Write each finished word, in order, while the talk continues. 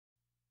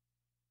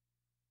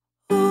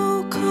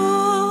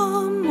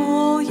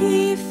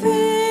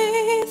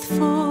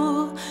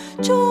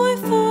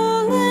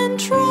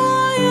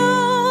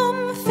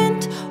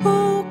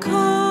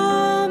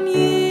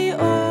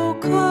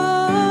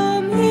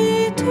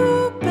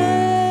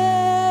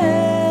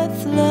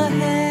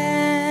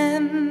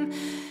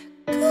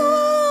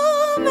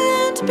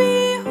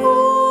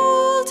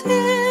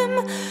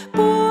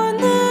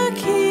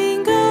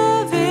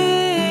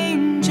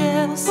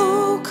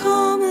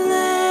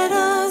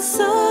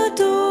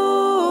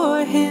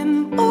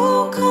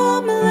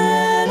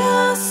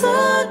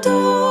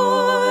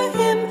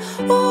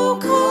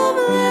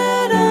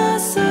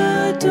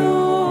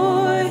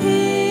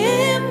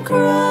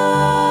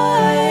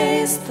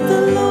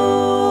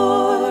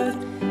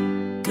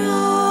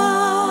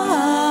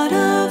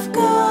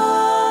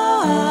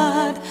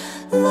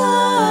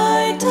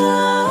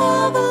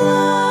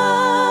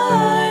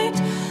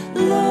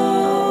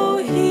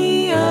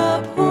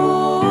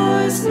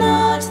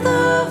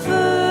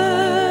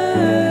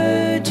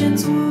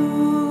virgin's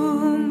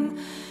womb.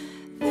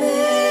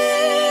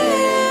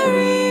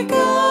 Very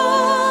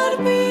God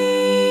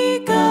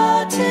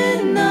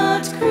begotten,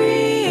 not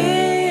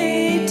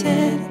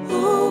created.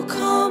 Oh,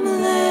 come,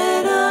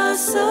 let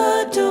us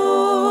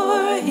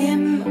adore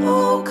him.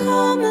 Oh,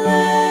 come,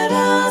 let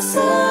us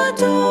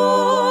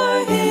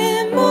adore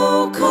him.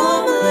 Oh,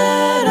 come,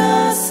 let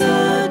us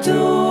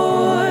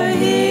adore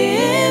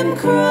him,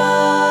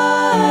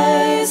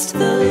 Christ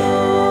the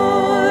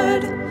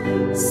Lord.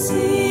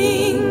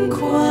 Sing,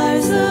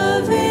 choirs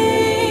of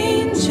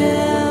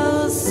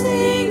angels,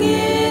 sing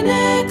in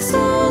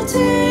exaltation.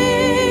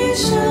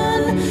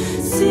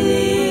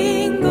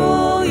 Sing,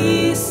 all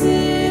ye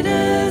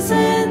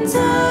citizens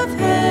of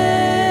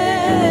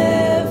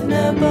heaven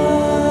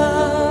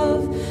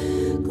above.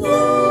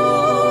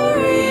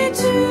 Glory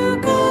to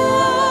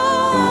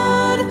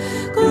God,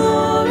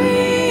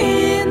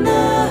 glory in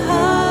the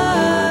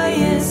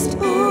highest.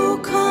 Oh,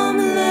 come,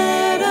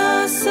 let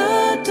us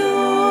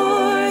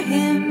adore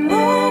him.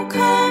 Oh,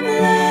 come,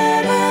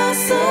 let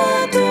us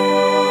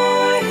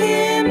adore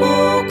him.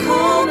 Oh,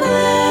 come,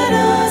 let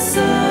us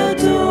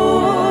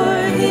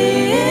adore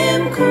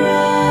him,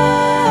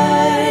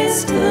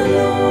 Christ the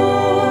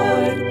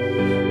Lord.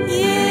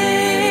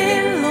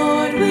 Yea,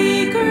 Lord,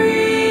 we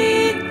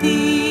greet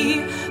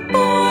thee,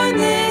 born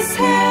this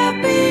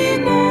happy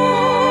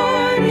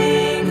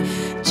morning.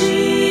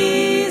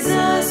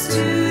 Jesus,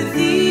 to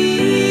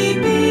thee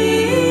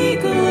be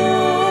glory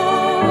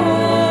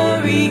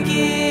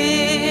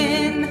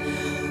given.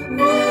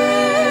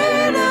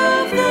 Word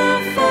of the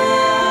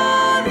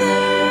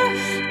Father,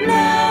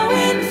 now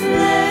in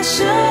flesh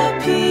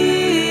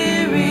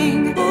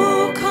appearing.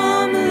 Oh,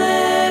 come,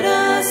 let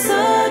us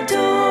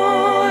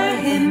adore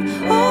him.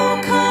 Oh,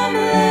 come,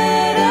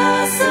 let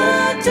us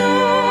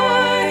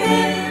adore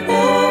him.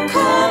 Oh,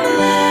 come,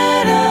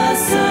 let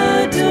us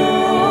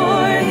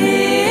adore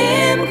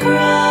him,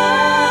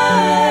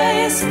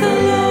 Christ the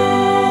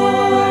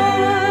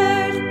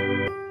Lord.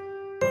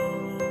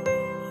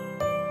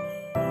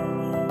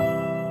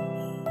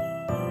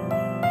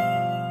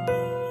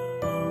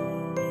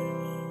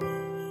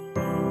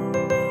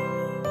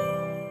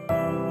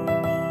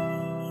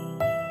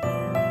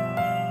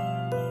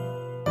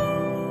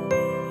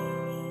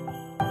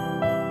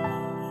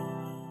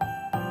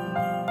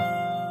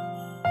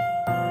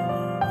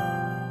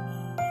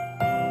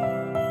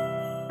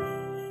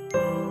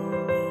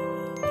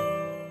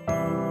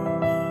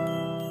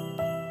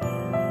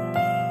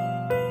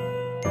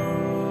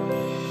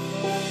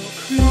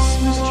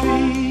 Christmas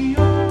tree,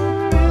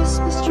 oh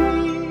Christmas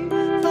tree,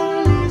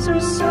 thy leaves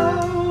are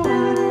so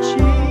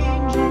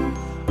unchanging.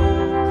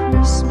 Oh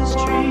Christmas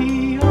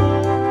tree,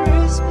 oh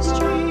Christmas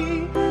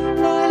tree,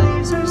 thy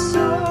leaves are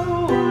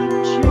so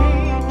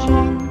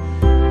unchanging.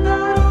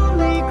 Not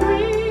only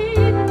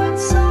green when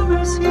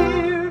summer's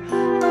here,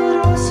 but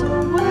also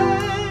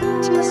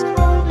when 'tis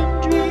cold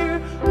and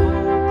drear.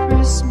 Oh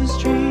Christmas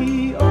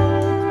tree, thy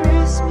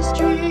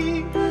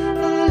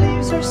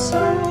leaves are so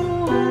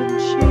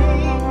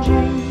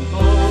unchanging.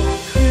 Oh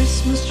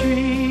Christmas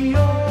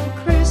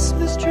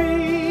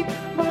tree,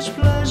 much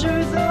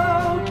pleasure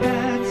thou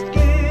canst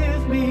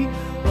give me.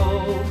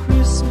 Oh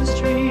Christmas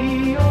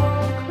tree,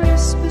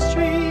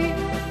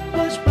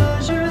 much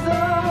pleasure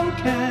thou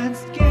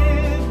canst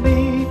give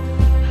me.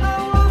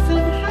 How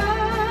often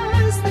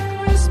has the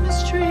Christmas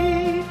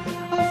tree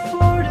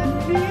afforded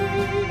me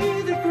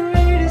the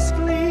greatest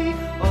glee.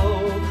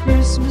 Oh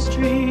Christmas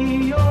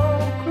tree,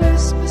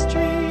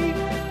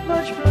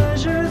 much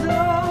pleasure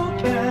thou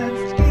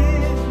canst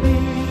give me.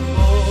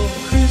 Oh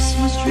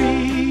Christmas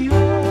tree,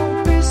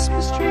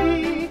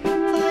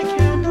 thy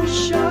candle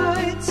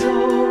shines so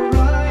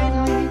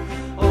brightly.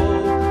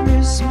 Oh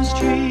Christmas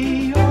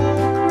tree,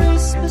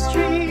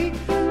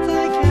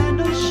 thy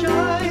candle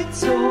shines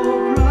so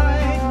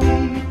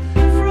brightly.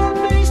 From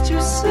base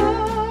to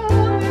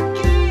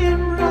summit, gay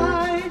and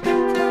bright,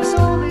 there's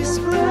only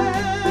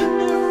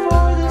splendor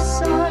for the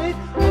sight.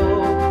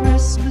 Oh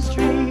Christmas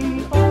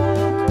tree,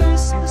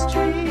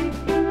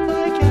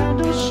 thy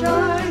candle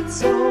shines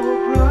so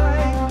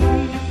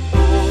brightly.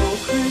 Oh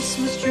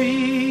Christmas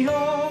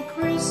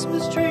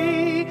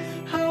tree,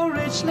 how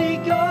richly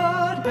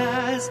God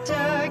has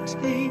decked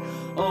thee.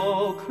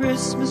 Oh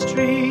Christmas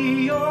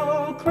tree,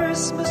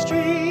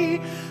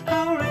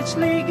 how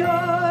richly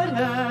God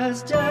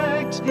has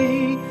decked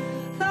thee.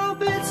 Thou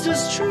bidst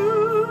us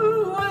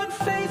true and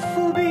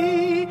faithful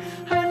be,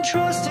 and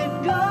trust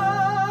in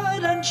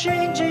God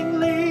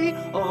unchangingly.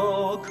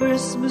 Oh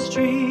Christmas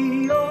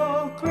tree,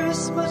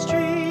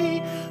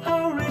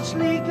 how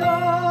richly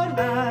God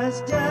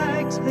has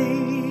decked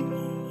thee.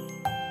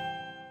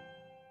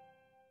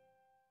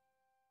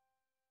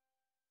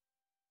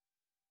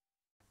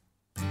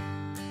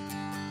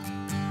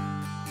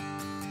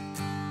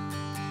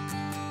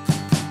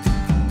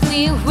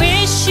 We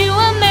wish you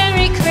a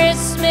Merry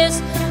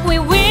Christmas. We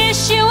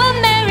wish you a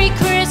Merry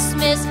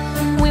Christmas.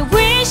 We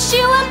wish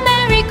you a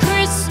Merry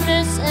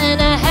Christmas and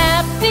a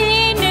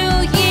Happy New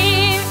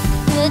Year.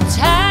 The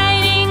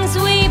tidings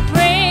we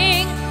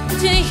bring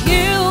to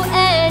you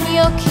and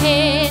your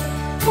kin.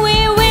 We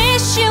wish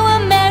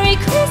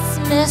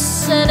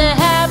Christmas and a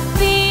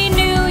Happy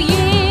New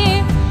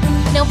Year.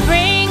 Now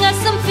bring us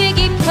some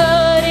figgy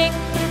pudding.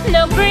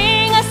 Now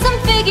bring us some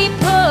figgy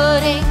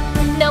pudding.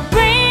 Now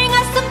bring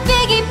us some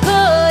figgy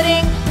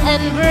pudding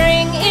and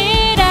bring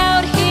it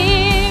out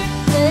here.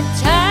 The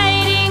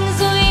tidings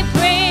we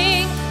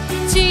bring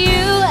to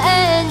you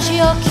and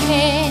your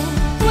kin.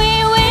 We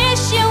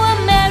wish you a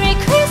Merry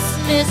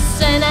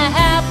Christmas and a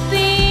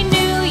Happy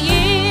New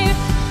Year.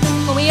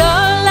 For we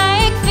all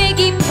like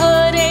figgy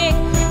pudding.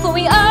 For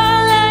we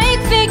all like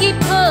figgy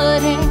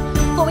pudding.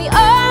 For we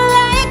all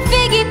like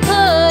figgy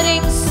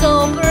pudding.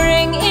 So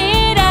bring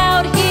it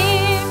out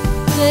here.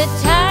 The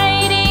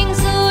tidings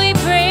we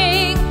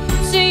bring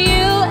to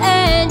you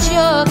and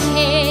your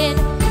kin.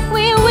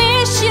 We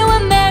wish you a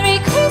Merry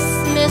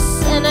Christmas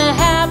and a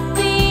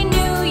Happy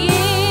New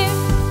Year.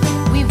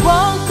 We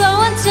won't go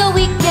until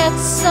we get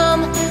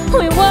some.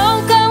 We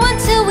won't go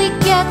until we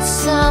get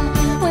some.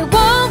 We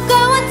won't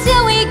go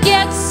until we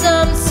get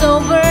some. So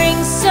bring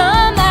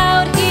some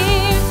out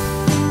here.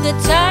 The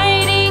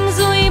tidings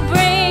we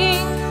bring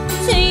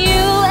to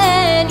you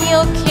and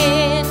your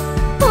kin.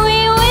 We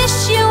wish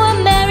you a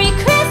Merry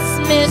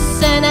Christmas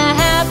and a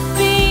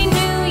Happy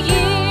New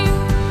Year.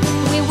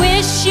 We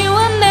wish you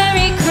a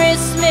Merry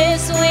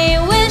Christmas. We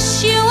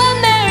wish you a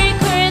Merry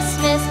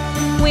Christmas.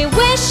 We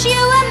wish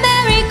you a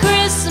Merry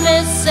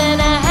Christmas and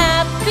a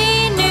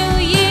Happy New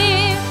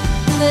Year.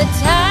 The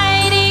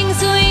tidings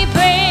we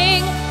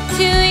bring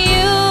to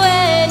you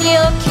and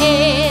your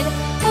kid.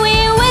 We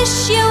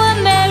wish you a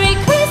Merry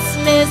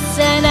Christmas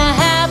and a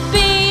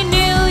Happy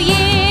New Year.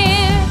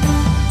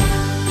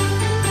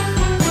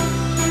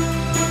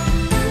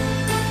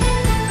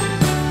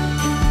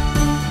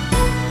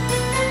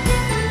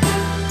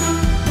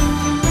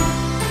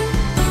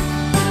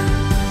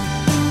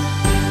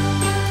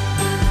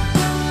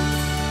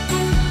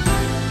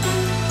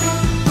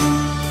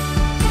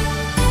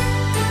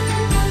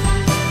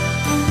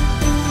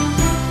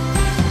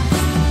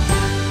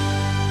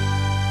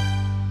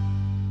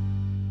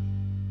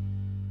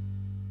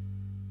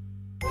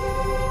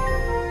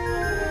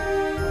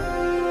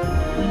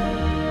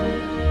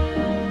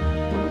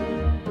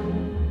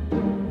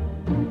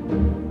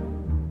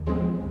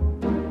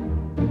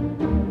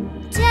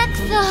 Deck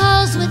the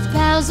halls with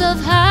boughs of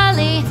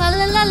holly. Fa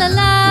la la la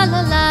la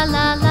la la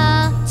la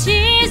la.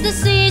 'Tis the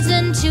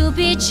season to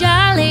be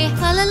jolly.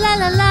 Fa la la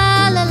la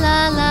la la la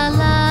la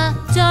la.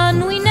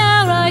 Don we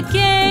now our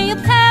gay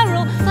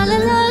apparel. Fa la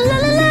la la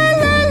la la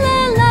la la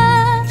la.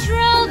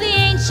 Troll the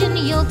ancient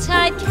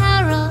Yuletide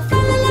carol. Fa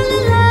la la la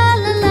la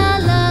la la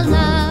la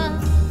la.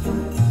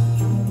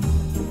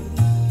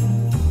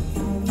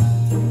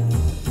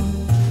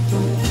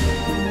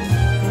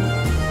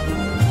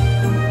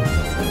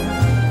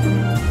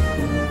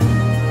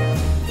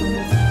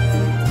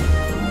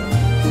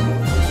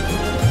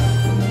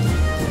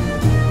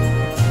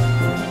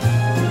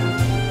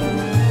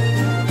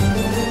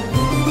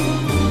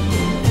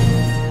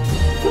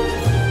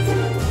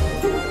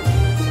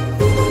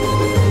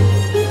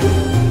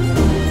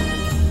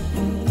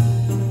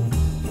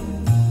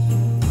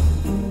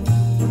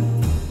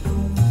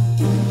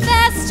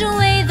 Fast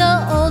away the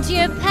old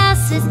year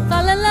passes. Fa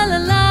la la la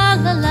la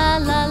la la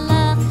la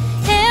la.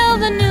 Hail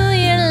the new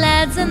year,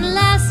 lads and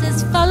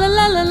lasses. Fa la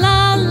la la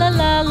la la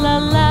la la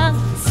la.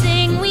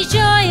 Sing we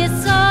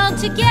joyous all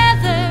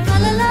together. Fa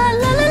la la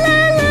la la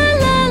la la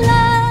la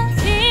la.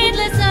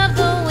 Heedless of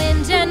the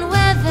wind and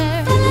weather.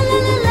 Fa la la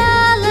la la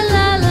la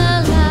la la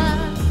la.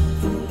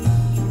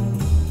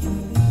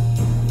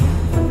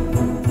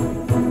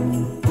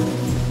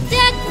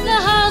 Deck the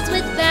halls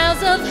with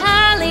boughs of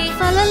holly.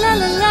 Fa la la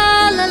la la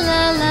la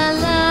la la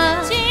la.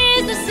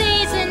 'Tis the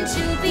season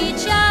to be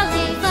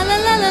jolly. Fa la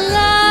la la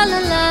la la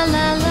la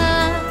la la.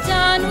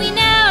 Don we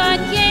now our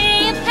gay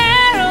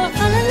apparel.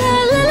 Fa la la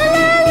la la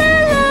la la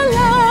la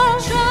la.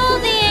 Troll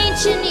the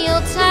ancient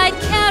Yuletide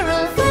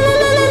carol. Fa la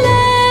la la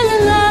la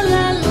la la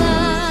la la.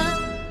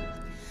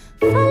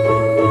 Fa la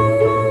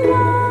la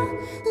la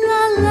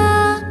la la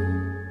la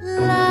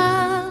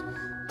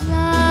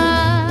la.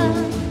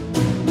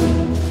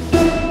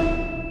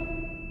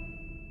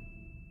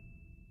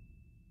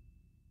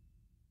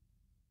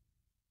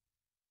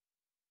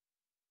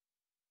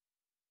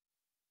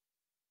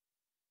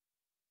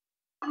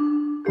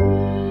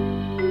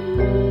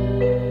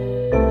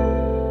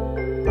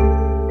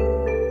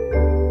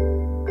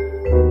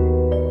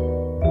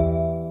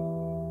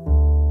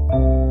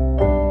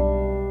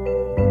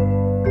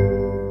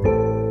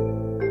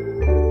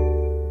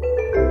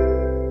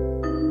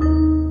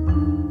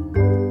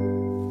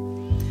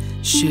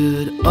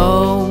 Should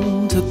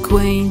old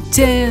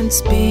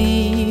acquaintance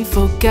be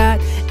forgot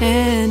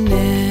and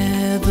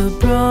never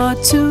brought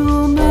to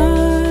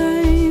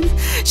mind?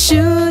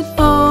 Should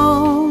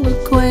old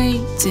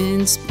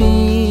acquaintance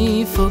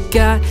be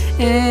forgot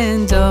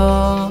and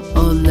all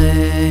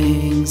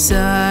lang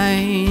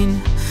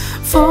syne?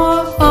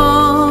 For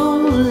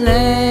all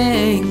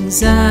lang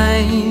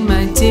syne,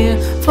 my dear,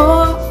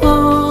 for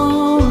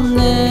all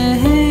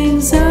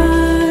lang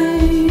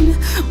syne,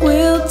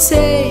 we'll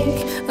take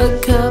a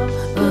cup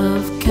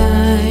of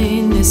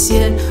kindness kindness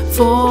yet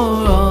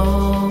for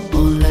all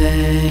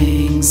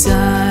lang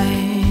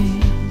syne.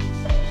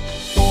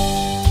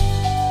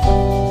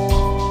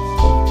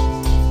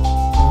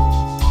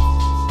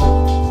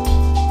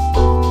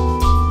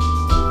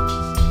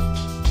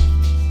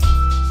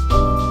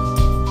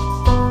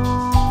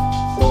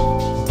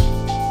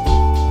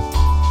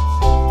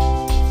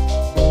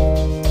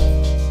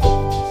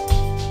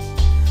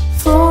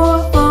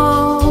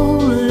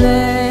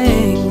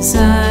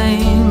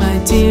 My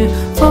dear,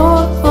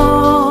 for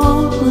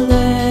all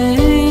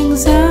lang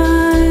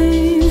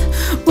syne,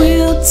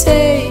 we'll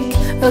take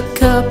a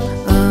cup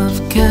of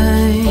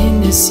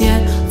kindness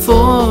yet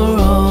for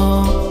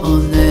all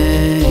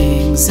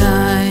lang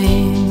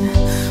syne.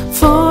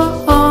 For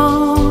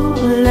all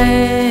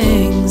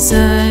lang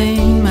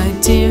syne, my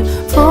dear,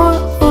 for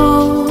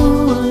all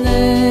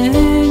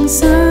lang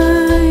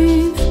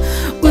syne,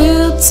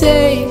 we'll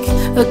take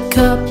a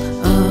cup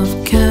of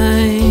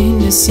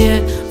kindness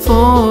yet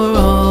for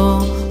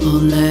all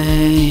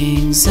lang